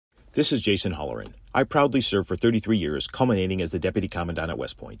This is Jason Holleran. I proudly served for 33 years, culminating as the Deputy Commandant at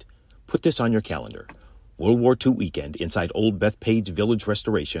West Point. Put this on your calendar. World War II weekend inside Old Bethpage Village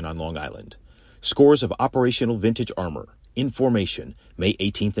Restoration on Long Island. Scores of operational vintage armor, in formation, May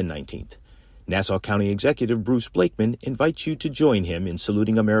 18th and 19th. Nassau County Executive Bruce Blakeman invites you to join him in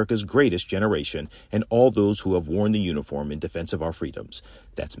saluting America's greatest generation and all those who have worn the uniform in defense of our freedoms.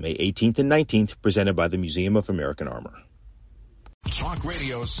 That's May 18th and 19th, presented by the Museum of American Armor. Talk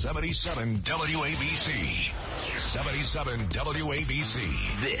Radio 77 WABC. 77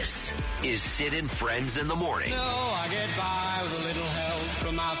 WABC. This is Sid and Friends in the Morning. No, I get by with a little help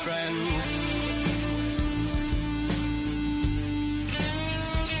from my friends.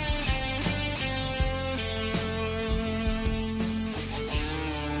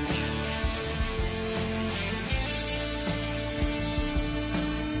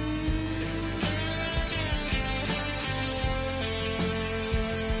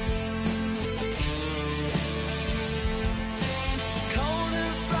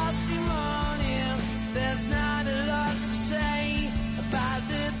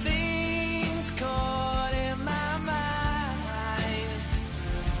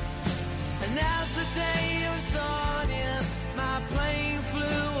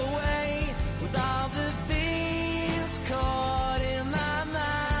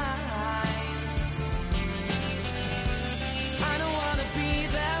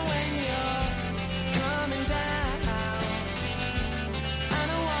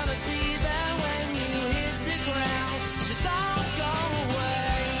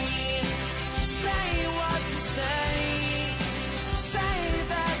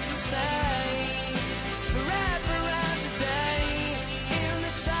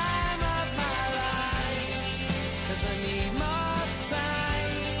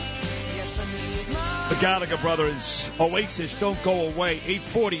 Gallagher Brothers, Oasis, Don't Go Away,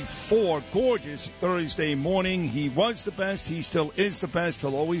 8:44, gorgeous Thursday morning. He was the best. He still is the best.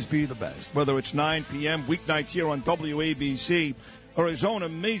 He'll always be the best. Whether it's 9 p.m., weeknights here on WABC, or his own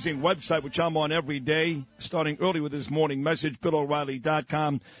amazing website, which I'm on every day, starting early with his morning message,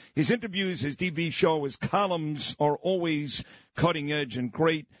 BillO'Reilly.com. His interviews, his TV show, his columns are always cutting edge and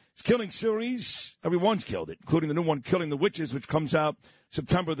great. His Killing series, everyone's killed it, including the new one, Killing the Witches, which comes out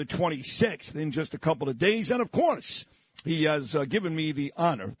September the 26th in just a couple of days. And, of course, he has given me the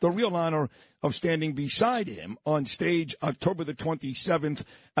honor, the real honor, of standing beside him on stage October the 27th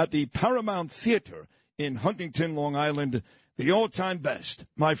at the Paramount Theater in Huntington, Long Island. The all-time best,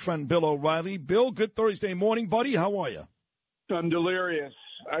 my friend Bill O'Reilly. Bill, good Thursday morning, buddy. How are you? I'm delirious.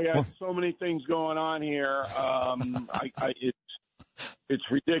 I got so many things going on here. It's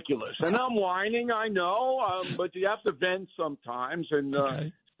ridiculous. And I'm whining, I know, but you have to vent sometimes. And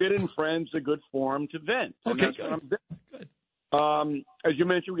Fit and Friends a good forum to vent. And Okay, that's what I'm good. As you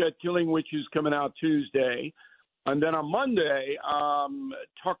mentioned, we got Killing Witches coming out Tuesday. And then on Monday,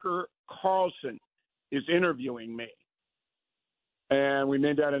 Tucker Carlson is interviewing me. And we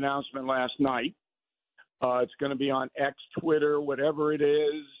made that announcement last night. It's going to be on X, Twitter, whatever it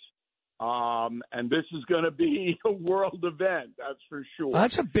is. And this is going to be a world event, that's for sure.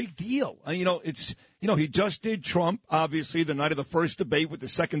 That's a big deal. He just did Trump, obviously, the night of the first debate, with the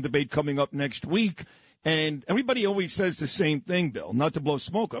second debate coming up next week. And everybody always says the same thing, Bill, not to blow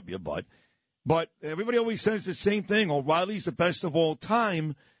smoke up your butt, but everybody always says the same thing. O'Reilly's the best of all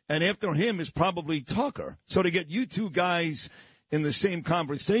time, and after him is probably Tucker. So to get you two guys in the same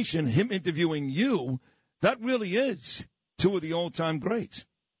conversation, him interviewing you, that really is two of the all-time greats.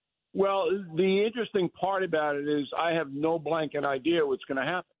 Well, the interesting part about it is I have no blanket idea what's going to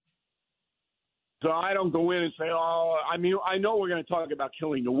happen. So I don't go in and say, I know we're going to talk about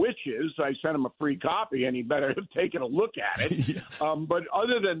Killing the Witches. I sent him a free copy, and he better have taken a look at it. Yeah. But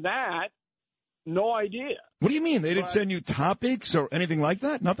other than that, no idea. What do you mean? They didn't send you topics or anything like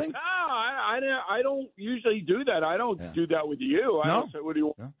that? Nothing? No, I don't usually do that. I don't do that with you. I don't say, what do you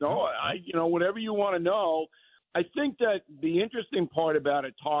want to know? Whatever you want to know. I think that the interesting part about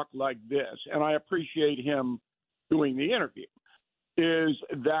a talk like this, and I appreciate him doing the interview, is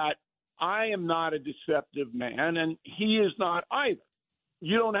that I am not a deceptive man, and he is not either.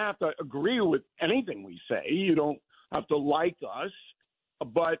 You don't have to agree with anything we say. You don't have to like us,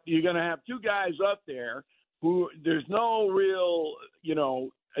 but you're going to have two guys up there who there's no real,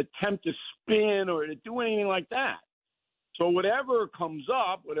 attempt to spin or to do anything like that. So whatever comes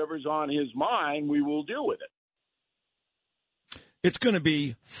up, whatever's on his mind, we will deal with it. It's going to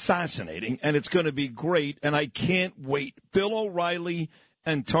be fascinating, and it's going to be great, and I can't wait. Bill O'Reilly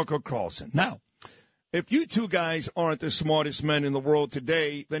and Tucker Carlson. Now, if you two guys aren't the smartest men in the world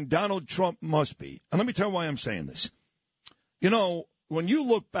today, then Donald Trump must be. And let me tell you why I'm saying this. when you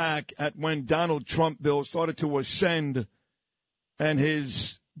look back at when Donald Trump, Bill, started to ascend and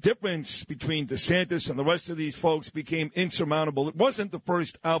his difference between DeSantis and the rest of these folks became insurmountable, it wasn't the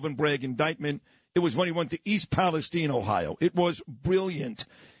first Alvin Bragg indictment. It was when he went to East Palestine, Ohio. It was brilliant.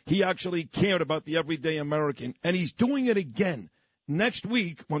 He actually cared about the everyday American, and he's doing it again. Next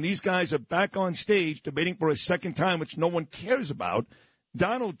week, when these guys are back on stage debating for a second time, which no one cares about,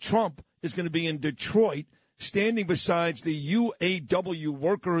 Donald Trump is going to be in Detroit standing beside the UAW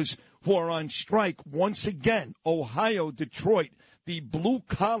workers who are on strike once again. Ohio, Detroit, the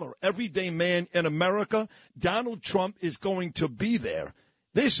blue-collar, everyday man in America. Donald Trump is going to be there.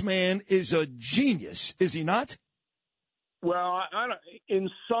 This man is a genius, is he not? Well, in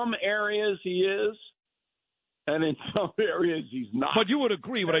some areas he is, and in some areas he's not. But you would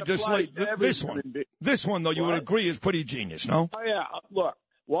agree what I just like this one. This one, though, you would agree is pretty genius, no? Oh, yeah. Look,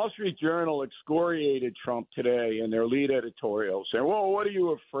 Wall Street Journal excoriated Trump today in their lead editorial, saying, well, what are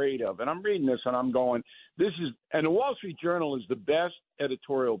you afraid of? And I'm reading this, and I'm going, and the Wall Street Journal is the best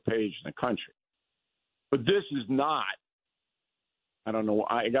editorial page in the country. But this is not. I don't know.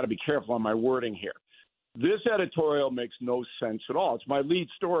 I got to be careful on my wording here. This editorial makes no sense at all. It's my lead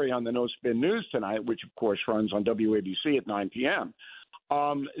story on the No Spin News tonight, which, of course, runs on WABC at 9 p.m.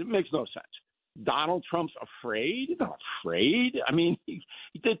 It makes no sense. Donald Trump's afraid? Not afraid. I mean, he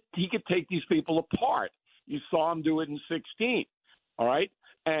could take these people apart. You saw him do it in 2016, all right?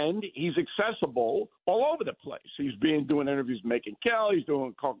 And he's accessible all over the place. He's doing interviews with Megyn Kelly. He's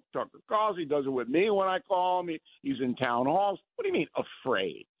doing Tucker Carlson. He does it with me when I call him. He's in town halls. What do you mean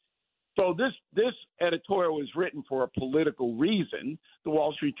afraid? So this editorial was written for a political reason. The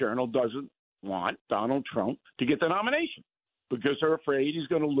Wall Street Journal doesn't want Donald Trump to get the nomination because they're afraid he's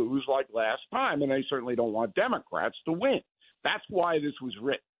going to lose like last time, and they certainly don't want Democrats to win. That's why this was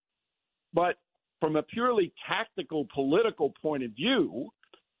written. But from a purely tactical political point of view,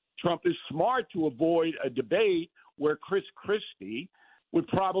 Trump is smart to avoid a debate where Chris Christie would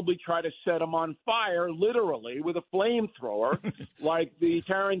probably try to set him on fire, literally, with a flamethrower, like the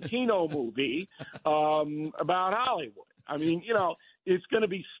Tarantino movie about Hollywood. I mean, it's going to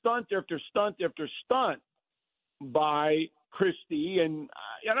be stunt after stunt after stunt by Christie, and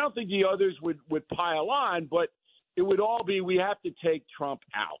I don't think the others would pile on, but it would all be, we have to take Trump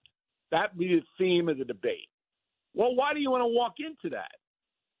out. That would be the theme of the debate. Well, why do you want to walk into that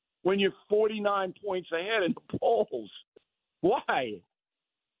when you're 49 points ahead in the polls? Why?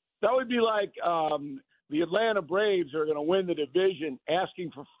 That would be like the Atlanta Braves are going to win the division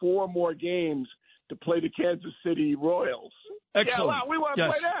asking for 4 more games to play the Kansas City Royals. Excellent. Yeah, well, we want to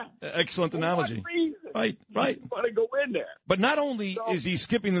play that. Excellent analogy. Right. We want to go in there. But not only is he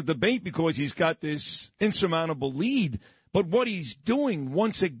skipping the debate because he's got this insurmountable lead, but what he's doing,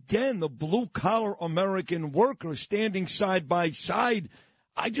 once again, the blue-collar American worker standing side by side,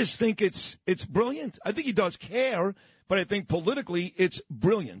 I just think it's brilliant. I think he does care, but I think politically it's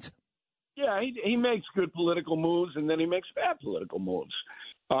brilliant. Yeah, he makes good political moves, and then he makes bad political moves.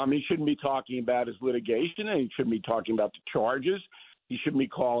 He shouldn't be talking about his litigation, and he shouldn't be talking about the charges. He shouldn't be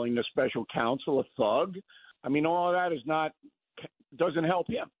calling the special counsel a thug. I mean, all of that doesn't help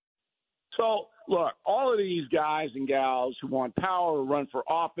him. So, look, all of these guys and gals who want power or run for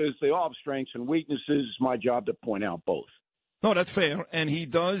office, they all have strengths and weaknesses. It's my job to point out both. No, that's fair, and he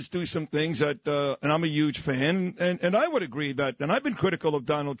does do some things that, and I'm a huge fan, and I would agree that, and I've been critical of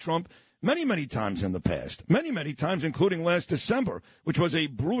Donald Trump many, many times in the past, many, many times, including last December, which was a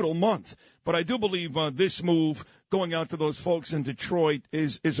brutal month. But I do believe this move, going out to those folks in Detroit,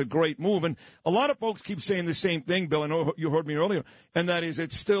 is a great move. And a lot of folks keep saying the same thing, Bill. I know you heard me earlier, and that is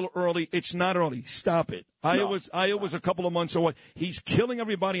it's still early. It's not early. Stop it. No. Iowa's a couple of months away. He's killing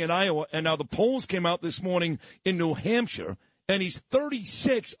everybody in Iowa, and now the polls came out this morning in New Hampshire, and he's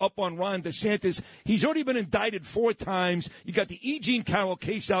 36 up on Ron DeSantis. He's already been indicted 4 times. You got the E. Jean Carroll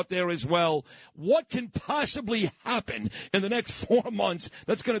case out there as well. What can possibly happen in the next 4 months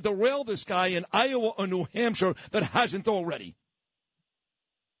that's going to derail this guy in Iowa or New Hampshire that hasn't already?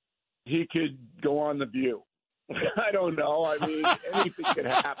 He could go on The View. I don't know. I mean, anything could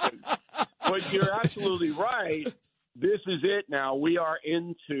happen. But you're absolutely right. This is it now. We are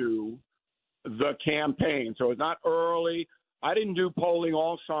into the campaign. So it's not early. I didn't do polling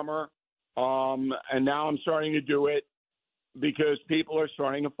all summer, and now I'm starting to do it because people are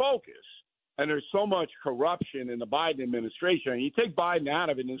starting to focus. And there's so much corruption in the Biden administration. And you take Biden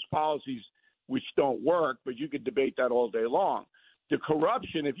out of it and his policies, which don't work, but you could debate that all day long. The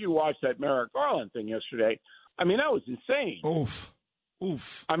corruption, if you watched that Merrick Garland thing yesterday, I mean, that was insane.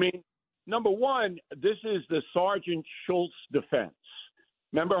 Oof. I mean, number one, this is the Sergeant Schultz defense.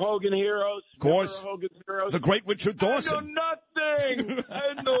 Remember Hogan Heroes? Of course. Hogan's Heroes? The great Richard Dawson. I know nothing.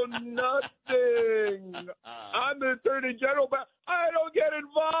 I know nothing. I'm the Attorney General, but I don't get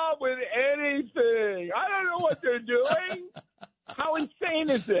involved with anything. I don't know what they're doing. How insane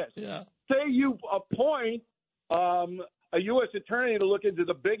is this? Yeah. Say you appoint a U.S. attorney to look into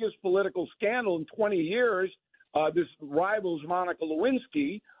the biggest political scandal in 20 years, this rivals Monica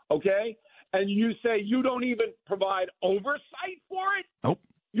Lewinsky, okay? And you say you don't even provide oversight for it? Nope.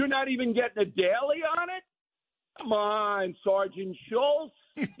 You're not even getting a daily on it? Come on, Sergeant Schultz.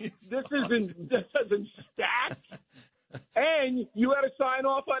 This isn't stacked. And you had to sign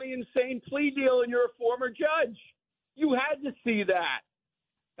off on the insane plea deal, and you're a former judge. You had to see that.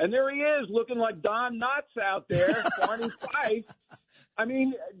 And there he is, looking like Don Knotts out there, Barney Fife. I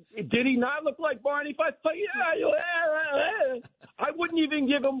mean, did he not look like Barney Fife? Yeah. I wouldn't even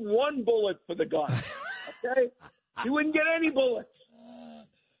give him one bullet for the gun. Okay? He wouldn't get any bullets.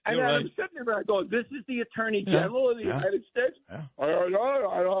 And then I'm sitting there, I go, this is the Attorney General of the United States? Yeah.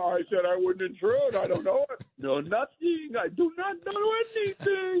 I said I wouldn't intrude. I don't know it. No, nothing. I do not know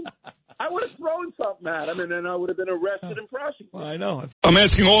anything. I would have thrown something at him, and then I would have been arrested and prosecuted. Well, I know. I'm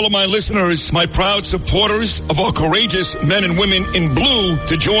asking all of my listeners, my proud supporters of our courageous men and women in blue,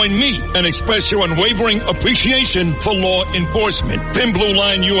 to join me and express your unwavering appreciation for law enforcement. Thin Blue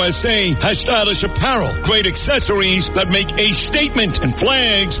Line USA has stylish apparel, great accessories that make a statement, and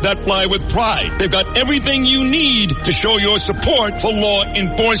flags that fly with pride. They've got everything you need to show your support for law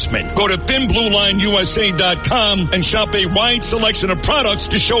enforcement. Go to thinbluelineusa.com and shop a wide selection of products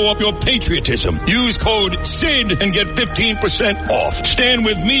to show up your patriotism. Use code SID and get 15% off. Stand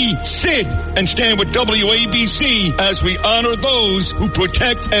with me, Sid, and stand with WABC as we honor those who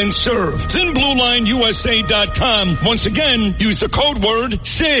protect and serve. thinbluelineusa.com. Once again, use the code word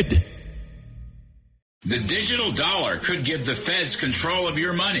SID. The digital dollar could give the feds control of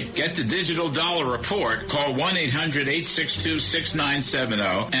your money. Get the digital dollar report. Call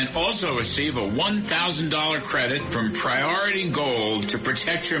 1-800-862-6970 and also receive a $1,000 credit from Priority Gold to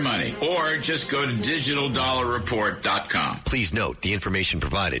protect your money. Or just go to digitaldollarreport.com. Please note, the information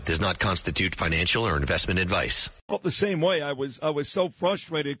provided does not constitute financial or investment advice. Felt the same way. I was so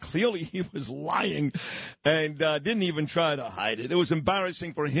frustrated. Clearly, he was lying and didn't even try to hide it. It was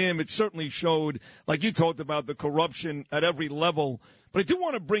embarrassing for him. It certainly showed, like you talked about, the corruption at every level. But I do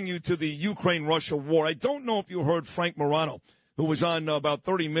want to bring you to the Ukraine-Russia war. I don't know if you heard Frank Morano, who was on about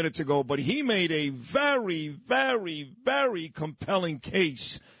 30 minutes ago, but he made a very, very, very compelling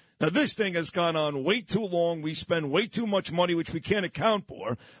case. Now, this thing has gone on way too long. We spend way too much money, which we can't account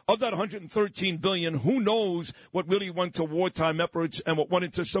for. Of that $113 billion, who knows what really went to wartime efforts and what went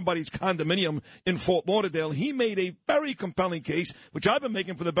into somebody's condominium in Fort Lauderdale. He made a very compelling case, which I've been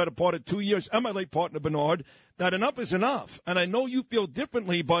making for the better part of 2 years, and my late partner, Bernard, that enough is enough. And I know you feel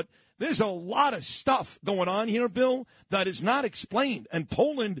differently, but there's a lot of stuff going on here, Bill, that is not explained. And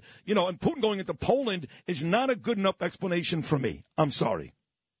Poland, and Putin going into Poland is not a good enough explanation for me. I'm sorry.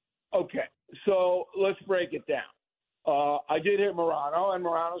 Okay, so let's break it down. I did hear Morano, and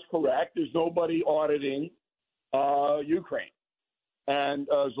Morano's correct. There's nobody auditing Ukraine. And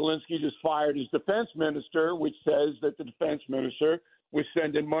Zelensky just fired his defense minister, which says that the defense minister was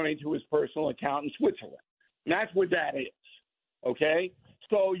sending money to his personal account in Switzerland. And that's what that is, okay?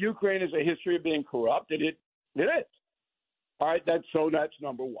 So Ukraine has a history of being corrupt, and it is. All right, that's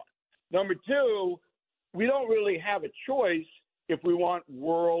number one. Number two, we don't really have a choice if we want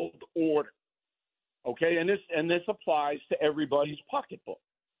world order, okay? And this applies to everybody's pocketbook.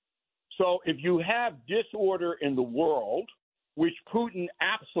 So if you have disorder in the world, which Putin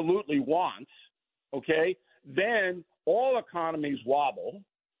absolutely wants, okay, then all economies wobble,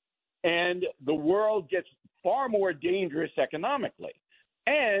 and the world gets far more dangerous economically.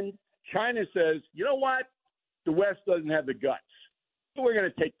 And China says, you know what? The West doesn't have the guts, so we're going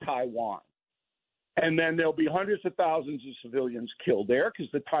to take Taiwan. And then there'll be hundreds of thousands of civilians killed there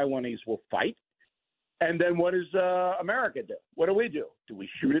because the Taiwanese will fight. And then what does America do? What do? Do we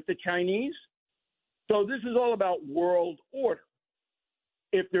shoot at the Chinese? So this is all about world order.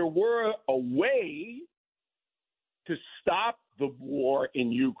 If there were a way to stop the war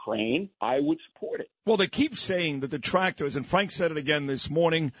in Ukraine, I would support it. Well, they keep saying that the tractors, and Frank said it again this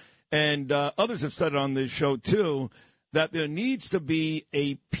morning, and others have said it on this show too, that there needs to be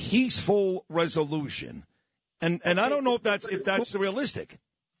a peaceful resolution. And I don't know if that's realistic.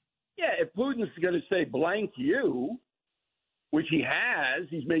 Yeah, if Putin's going to say blank you, which he has,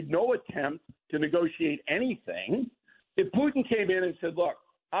 he's made no attempt to negotiate anything. If Putin came in and said, look,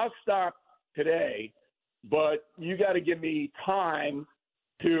 I'll stop today, but you got to give me time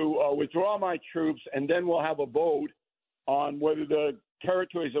to withdraw my troops, and then we'll have a vote on whether the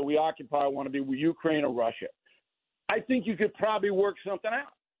territories that we occupy want to be Ukraine or Russia. I think you could probably work something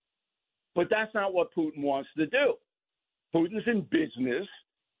out. But that's not what Putin wants to do. Putin's in business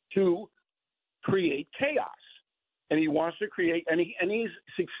to create chaos. And he wants to create, and he's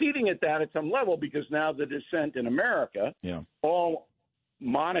succeeding at that at some level because now the dissent in America, all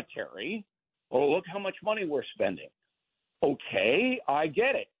monetary, look how much money we're spending. Okay, I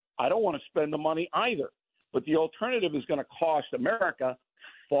get it. I don't want to spend the money either. But the alternative is going to cost America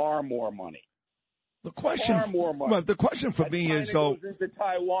far more money. The question, far more money. Well, the question for me is, though, goes into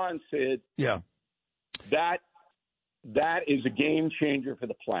Taiwan, Sid. Yeah, that is a game changer for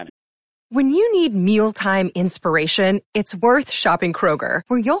the planet. When you need mealtime inspiration, it's worth shopping Kroger,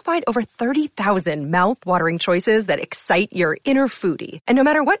 where you'll find over 30,000 mouth-watering choices that excite your inner foodie. And no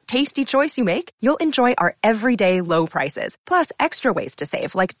matter what tasty choice you make, you'll enjoy our everyday low prices, plus extra ways to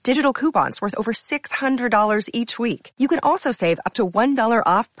save, like digital coupons worth over $600 each week. You can also save up to $1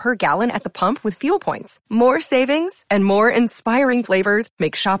 off per gallon at the pump with fuel points. More savings and more inspiring flavors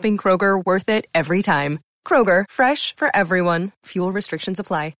make shopping Kroger worth it every time. Kroger, fresh for everyone. Fuel restrictions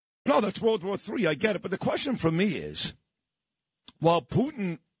apply. No, that's World War III. I get it. But the question for me is, while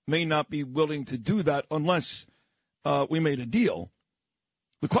Putin may not be willing to do that unless we made a deal,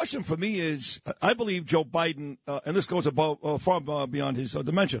 the question for me is, I believe Joe Biden, and this goes far beyond his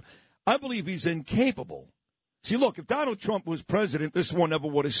dimension, I believe he's incapable. See, look, if Donald Trump was president, this war never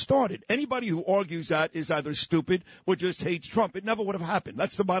would have started. Anybody who argues that is either stupid or just hates Trump. It never would have happened.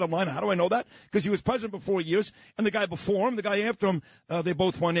 That's the bottom line. How do I know that? Because he was president for 4 years, and the guy before him, the guy after him, they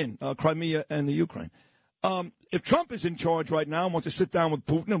both went in, Crimea and the Ukraine. If Trump is in charge right now and wants to sit down with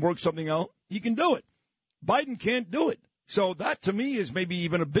Putin and work something out, he can do it. Biden can't do it. So that, to me, is maybe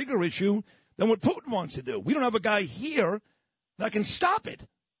even a bigger issue than what Putin wants to do. We don't have a guy here that can stop it.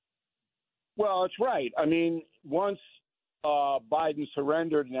 Well, that's right. I mean, once Biden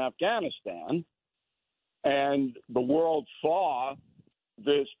surrendered in Afghanistan and the world saw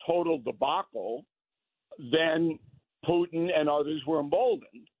this total debacle, then Putin and others were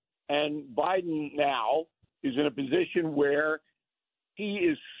emboldened. And Biden now is in a position where he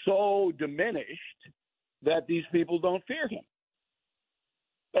is so diminished that these people don't fear him.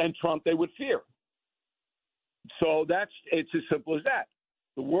 And Trump, they would fear. So it's as simple as that.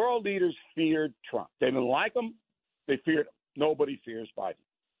 The world leaders feared Trump. They didn't like him. They feared him. Nobody fears Biden.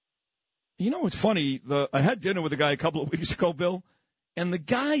 You know what's funny? I had dinner with a guy a couple of weeks ago, Bill, and the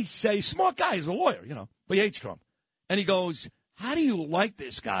guy says, smart guy, he's a lawyer, but he hates Trump. And he goes, how do you like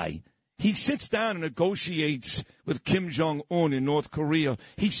this guy? He sits down and negotiates with Kim Jong-un in North Korea.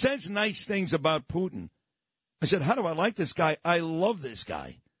 He says nice things about Putin. I said, how do I like this guy? I love this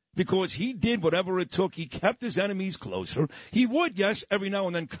guy. Because he did whatever it took. He kept his enemies closer. He would, yes, every now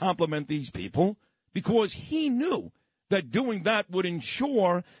and then compliment these people because he knew that doing that would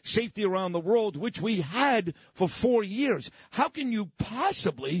ensure safety around the world, which we had for 4 years. How can you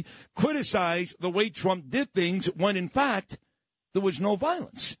possibly criticize the way Trump did things when, in fact, there was no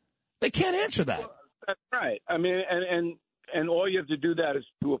violence? They can't answer that. Well, that's right. I mean, and all you have to do that is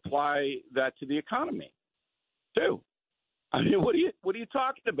to apply that to the economy, too. I mean, what are you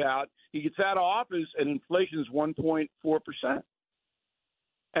talking about? He gets out of office and inflation is 1.4%.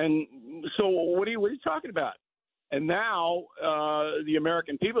 And so what are you talking about? And now the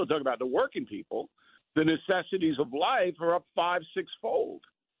American people, talk about the working people, the necessities of life are up 5-6-fold.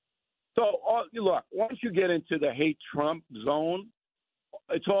 So look, once you get into the hate Trump zone,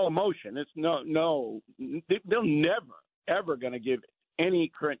 it's all emotion. It's no, they're never, ever going to give any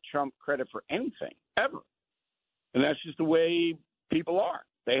Trump credit for anything, ever. And that's just the way people are.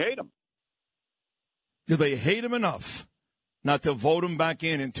 They hate him. Do they hate him enough not to vote him back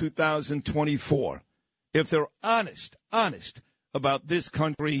in 2024? If they're honest about this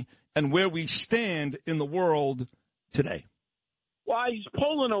country and where we stand in the world today. Well, he's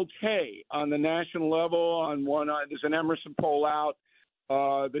polling okay on the national level. On one, there's an Emerson poll out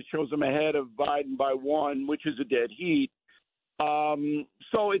that shows him ahead of Biden by 1, which is a dead heat.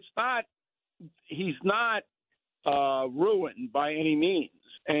 So it's not. He's not ruined by any means.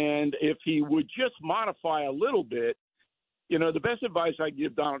 And if he would just modify a little bit, the best advice I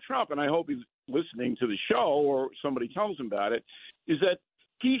give Donald Trump, and I hope he's listening to the show or somebody tells him about it, is that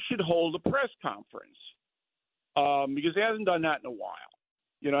he should hold a press conference because he hasn't done that in a while.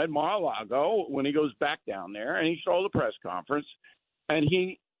 At Mar-a-Lago, when he goes back down there, and he should hold a press conference, and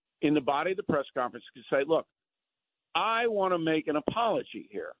he, in the body of the press conference, could say, look, I want to make an apology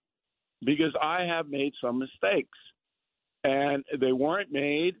here, because I have made some mistakes. And they weren't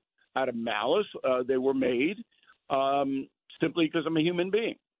made out of malice. They were made simply because I'm a human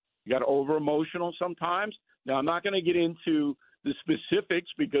being. You got over-emotional sometimes. Now, I'm not going to get into the specifics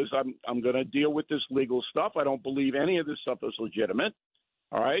because I'm going to deal with this legal stuff. I don't believe any of this stuff is legitimate.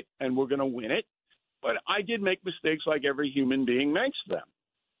 All right, and we're going to win it. But I did make mistakes like every human being makes them.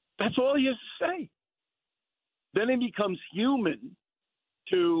 That's all he has to say. Then he becomes human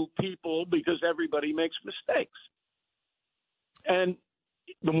to people because everybody makes mistakes. And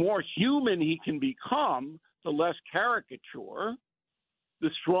the more human he can become, the less caricature, the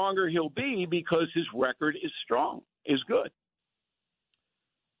stronger he'll be because his record is strong, is good.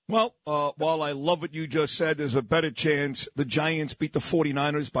 Well, while I love what you just said, there's a better chance the Giants beat the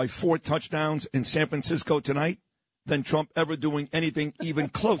 49ers by 4 touchdowns in San Francisco tonight than Trump ever doing anything even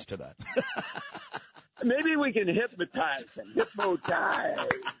close to that. Maybe we can hypnotize him. Hypnotize.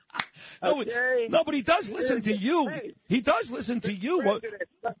 Okay. No, but he does listen to you. He does listen to you. Let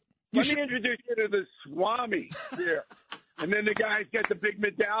me introduce you to the Swami here. And then the guys get the big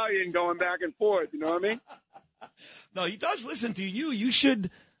medallion going back and forth. You know what I mean? No, he does listen to you. You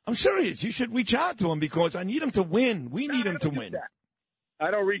should, I'm serious, you should reach out to him because I need him to win. We need him to win. I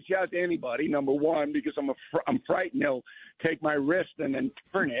don't reach out to anybody, number one, because I'm frightened he'll take my wrist and then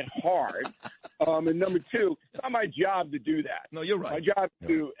turn it hard. And number two, it's not my job to do that. No, you're right. My job is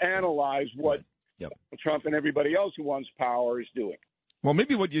to analyze what Trump and everybody else who wants power is doing. Well,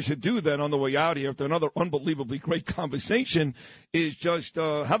 maybe what you should do then on the way out here after another unbelievably great conversation is just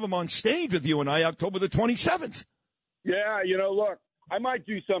have him on stage with you and I October the 27th. Yeah, look, I might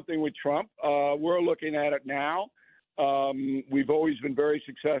do something with Trump. We're looking at it now. We've always been very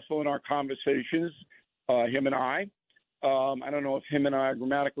successful in our conversations, him and I. I don't know if him and I are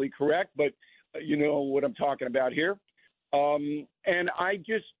grammatically correct, but you know what I'm talking about here. And I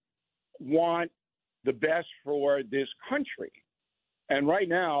just want the best for this country. And right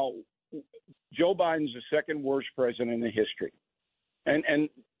now, Joe Biden's the second worst president in the history. And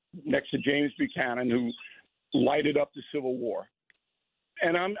next to James Buchanan, who lighted up the Civil War.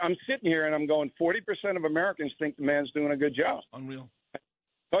 And I'm sitting here and I'm going, 40% of Americans think the man's doing a good job. Unreal.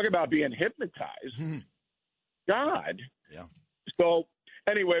 Talk about being hypnotized. Mm-hmm. God. Yeah. So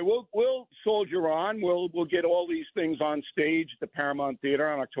anyway, we'll soldier on. We'll get all these things on stage at the Paramount Theater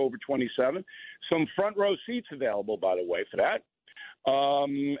on October 27th. Some front row seats available, by the way, for that.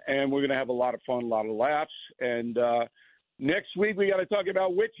 And we're going to have a lot of fun, a lot of laughs. And next week we got to talk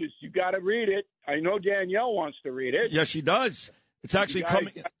about witches. You got to read it. I know Danielle wants to read it. Yes, she does. It's actually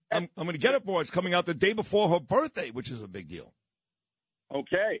coming. I'm going to get it for her. It's coming out the day before her birthday, which is a big deal.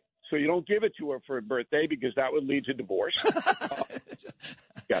 Okay. So you don't give it to her for her birthday because that would lead to divorce.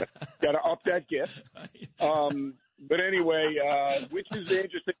 Got to up that gift. But anyway, which is an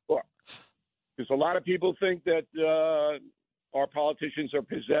interesting book. Because a lot of people think that our politicians are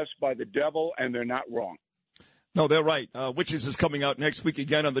possessed by the devil, and they're not wrong. No, they're right. Witches is coming out next week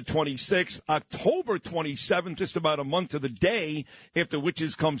again on the 26th. October 27th, just about a month to the day after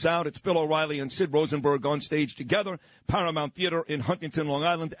Witches comes out. It's Bill O'Reilly and Sid Rosenberg on stage together, Paramount Theater in Huntington, Long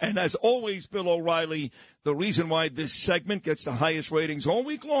Island. And as always, Bill O'Reilly, the reason why this segment gets the highest ratings all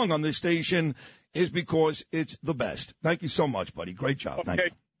week long on this station is because it's the best. Thank you so much, buddy. Great job. Okay. Thank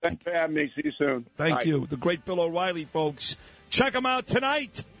you. Thanks for having me. See you soon. Thank you. The great Bill O'Reilly, folks. Check him out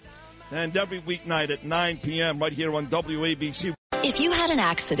tonight and every weeknight at 9 p.m. right here on WABC. If you had an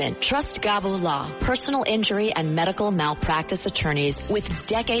accident, trust Gabo Law, personal injury and medical malpractice attorneys with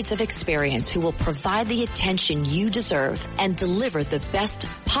decades of experience who will provide the attention you deserve and deliver the best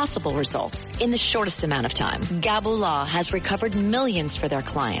possible results in the shortest amount of time. Gabo Law has recovered millions for their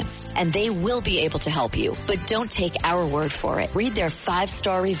clients, and they will be able to help you. But don't take our word for it. Read their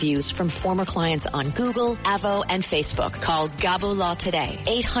 5-star reviews from former clients on Google, Avo, and Facebook. Call Gabo Law today,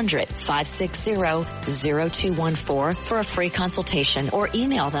 800-560-0214 for a free consultation, or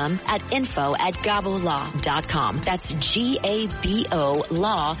email them at info@gabolaw.com. That's GABO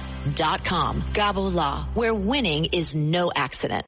law.com. Gabo Law, where winning is no accident.